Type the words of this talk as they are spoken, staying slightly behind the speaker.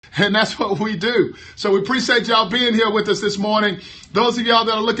And that's what we do. So we appreciate y'all being here with us this morning. Those of y'all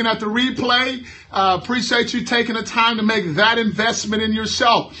that are looking at the replay, appreciate you taking the time to make that investment in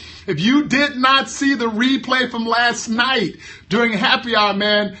yourself. If you did not see the replay from last night during happy hour,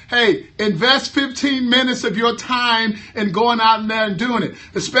 man, hey, invest 15 minutes of your time in going out there and doing it.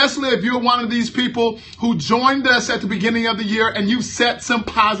 Especially if you're one of these people who joined us at the beginning of the year and you set some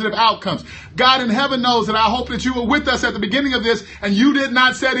positive outcomes. God in heaven knows that I hope that you were with us at the beginning of this and you did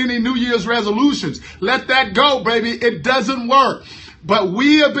not set any New Year's resolutions. Let that go, baby. It doesn't work. But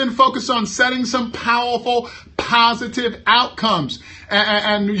we have been focused on setting some powerful, positive outcomes.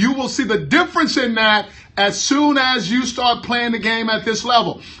 And you will see the difference in that as soon as you start playing the game at this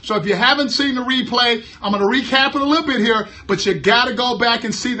level. So if you haven't seen the replay, I'm going to recap it a little bit here, but you got to go back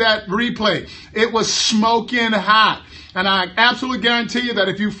and see that replay. It was smoking hot. And I absolutely guarantee you that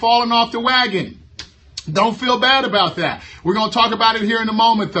if you've fallen off the wagon, don't feel bad about that. We're going to talk about it here in a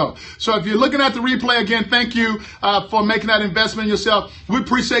moment, though. So if you're looking at the replay again, thank you for making that investment in yourself. We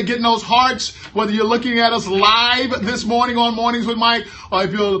appreciate getting those hearts, whether you're looking at us live this morning on Mornings with Mike, or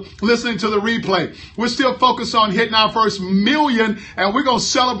if you're listening to the replay. We're still focused on hitting our first million, and we're going to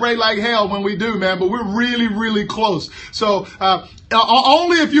celebrate like hell when we do, man. But we're really, really close. So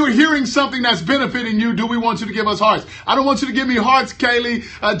only if you're hearing something that's benefiting you do we want you to give us hearts. I don't want you to give me hearts, Kaylee,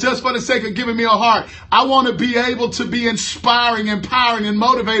 just for the sake of giving me a heart. I want to be able to be inspiring, empowering, and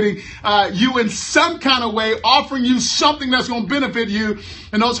motivating you in some kind of way, offering you something that's going to benefit you.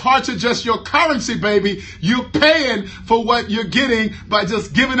 And those hearts are just your currency, baby. You're paying for what you're getting by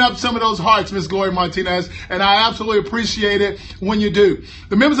just giving up some of those hearts, Miss Gloria Martinez. And I absolutely appreciate it when you do.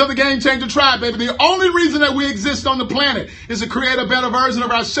 The members of the Game Changer Tribe, baby, the only reason that we exist on the planet is to create a better version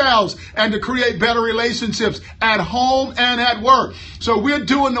of ourselves and to create better relationships at home and at work. So we're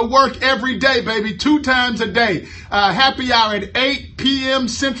doing the work every day, baby, 2 times a day. Happy hour at 8 p.m.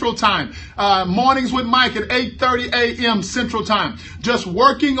 Central Time. Mornings with Mike at 8:30 a.m. Central Time. Just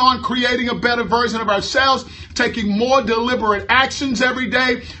working on creating a better version of ourselves, taking more deliberate actions every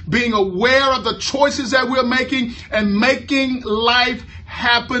day, being aware of the choices that we're making, and making life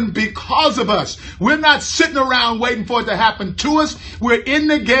happen because of us. We're not sitting around waiting for it to happen to us. We're in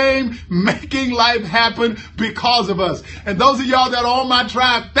the game making life happen because of us. And those of y'all that are on my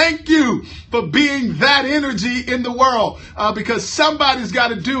tribe, thank you for being that energy in the world, because somebody's got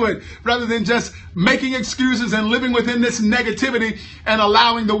to do it rather than just making excuses and living within this negativity and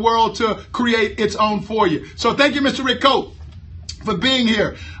allowing the world to create its own for you. So thank you, Mr. Rick Coate, for being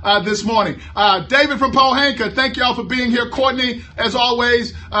here this morning. David from Pohanka, thank you all for being here. Courtney, as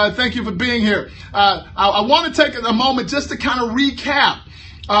always, thank you for being here. I want to take a moment just to kind of recap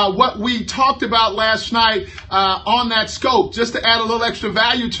what we talked about last night on that scope, just to add a little extra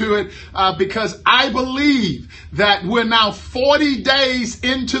value to it, because I believe that we're now 40 days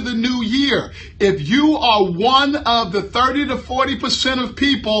into the new year. If you are one of the 30 to 40% of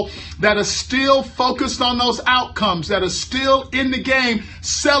people that are still focused on those outcomes, that are still in the game,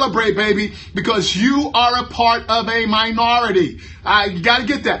 celebrate, baby, because you are a part of a minority. You got to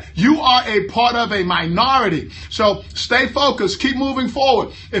get that. You are a part of a minority. So stay focused. Keep moving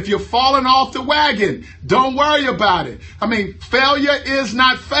forward. If you're falling off the wagon, don't worry about it. I mean, failure is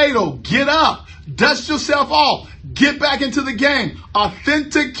not fatal. Get up. Dust yourself off. Get back into the game.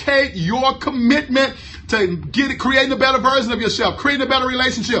 Authenticate your commitment to creating a better version of yourself, creating a better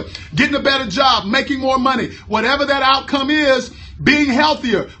relationship, getting a better job, making more money. Whatever that outcome is, being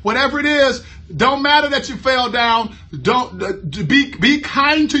healthier, whatever it is, don't matter that you fell down. Don't be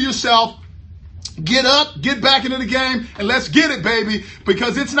kind to yourself. Get up, get back into the game, and let's get it, baby,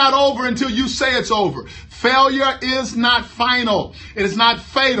 because it's not over until you say it's over. Failure is not final. It is not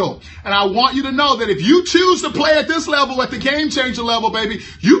fatal. And I want you to know that if you choose to play at this level, at the Game Changer level, baby,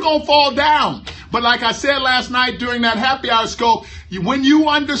 you're going to fall down. But like I said last night during that happy hour scope, when you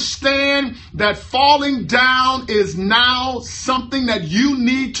understand that falling down is now something that you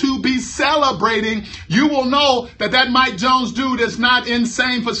need to be celebrating, you will know that that Mike Jones dude is not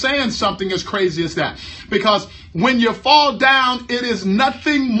insane for saying something as crazy as that. Because when you fall down, it is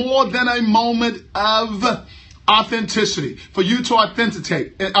nothing more than a moment of authenticity, for you to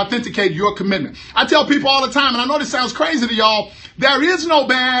authenticate your commitment. I tell people all the time, and I know this sounds crazy to y'all, there is no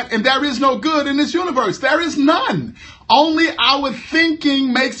bad and there is no good in this universe. There is none. Only our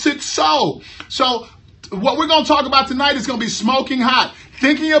thinking makes it so. So what we're going to talk about tonight is going to be smoking hot.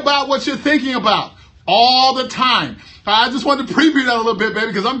 Thinking about what you're thinking about all the time. I just wanted to preview that a little bit, baby,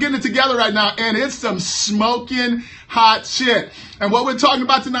 because I'm getting it together right now, and it's some smoking hot shit. And what we're talking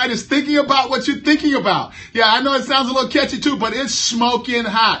about tonight is thinking about what you're thinking about. Yeah, I know it sounds a little catchy too, but it's smoking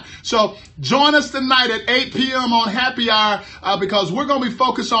hot. So join us tonight at 8 p.m. on Happy Hour because we're going to be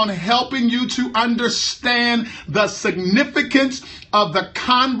focused on helping you to understand the significance of the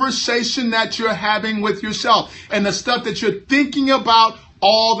conversation that you're having with yourself and the stuff that you're thinking about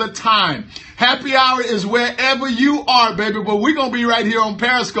all the time. Happy Hour is wherever you are, baby, but we're going to be right here on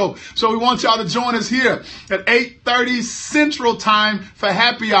Periscope. So we want y'all to join us here at 8:30 Central Time for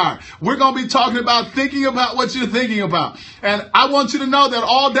Happy Hour. We're going to be talking about thinking about what you're thinking about. And I want you to know that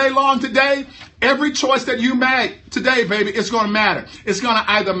all day long today, every choice that you make today, baby, it's going to matter. It's going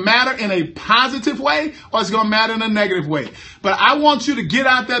to either matter in a positive way or it's going to matter in a negative way. But I want you to get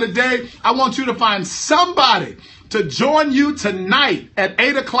out there today. I want you to find somebody to join you tonight at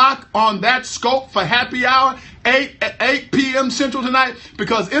 8 o'clock on that scope for Happy Hour, 8 p.m. Central tonight,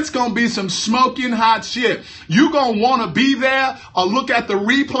 because it's going to be some smoking hot shit. You're going to want to be there or look at the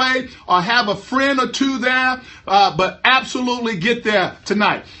replay or have a friend or two there, but absolutely get there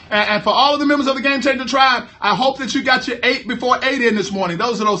tonight. And for all of the members of the Game Changer Tribe, I hope that you got your 8 before 8 in this morning.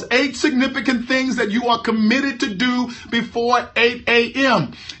 Those are those 8 significant things that you are committed to do before 8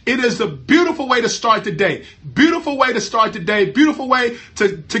 a.m. It is a beautiful way to start the day. Beautiful way to start the day. Beautiful way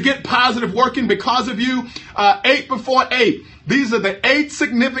to get positive working because of you. 8 before 8. These are the 8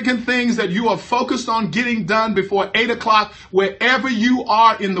 significant things that you are focused on getting done before 8 o'clock wherever you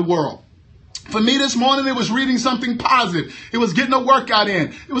are in the world. For me this morning, it was reading something positive. It was getting a workout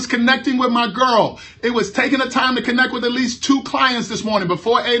in. It was connecting with my girl. It was taking the time to connect with at least 2 clients this morning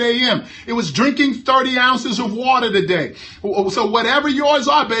before 8 a.m. It was drinking 30 ounces of water today. So whatever yours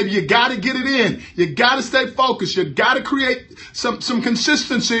are, baby, you got to get it in. You got to stay focused. You got to create some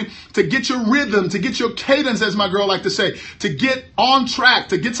consistency to get your rhythm, to get your cadence, as my girl like to say, to get on track,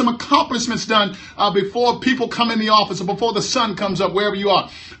 to get some accomplishments done before people come in the office or before the sun comes up, wherever you are.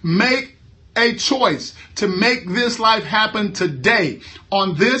 Make a choice to make this life happen today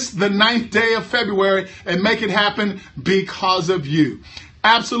on this, the 9th day of February, and make it happen because of you.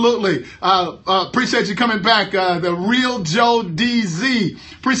 Absolutely. Appreciate you coming back. The real Joe DZ.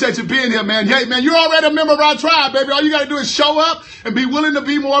 Appreciate you being here, man. Hey, man, you're already a member of our tribe, baby. All you got to do is show up and be willing to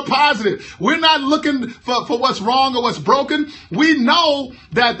be more positive. We're not looking for what's wrong or what's broken. We know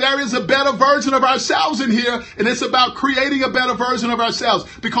that there is a better version of ourselves in here, and it's about creating a better version of ourselves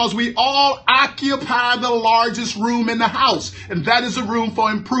because we all occupy the largest room in the house, and that is a room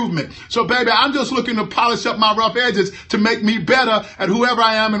for improvement. So, baby, I'm just looking to polish up my rough edges to make me better at whoever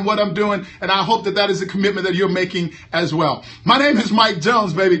I am and what I'm doing, and I hope that is a commitment that you're making as well. My name is Mike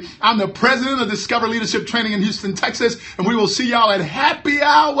Jones, baby. I'm the president of Discover Leadership Training in Houston, Texas, and we will see y'all at Happy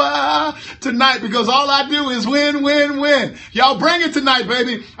Hour tonight because all I do is win, win, win. Y'all bring it tonight,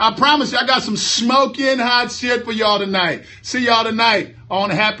 baby. I promise you I got some smoking hot shit for y'all tonight. See y'all tonight on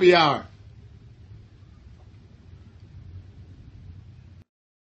Happy Hour.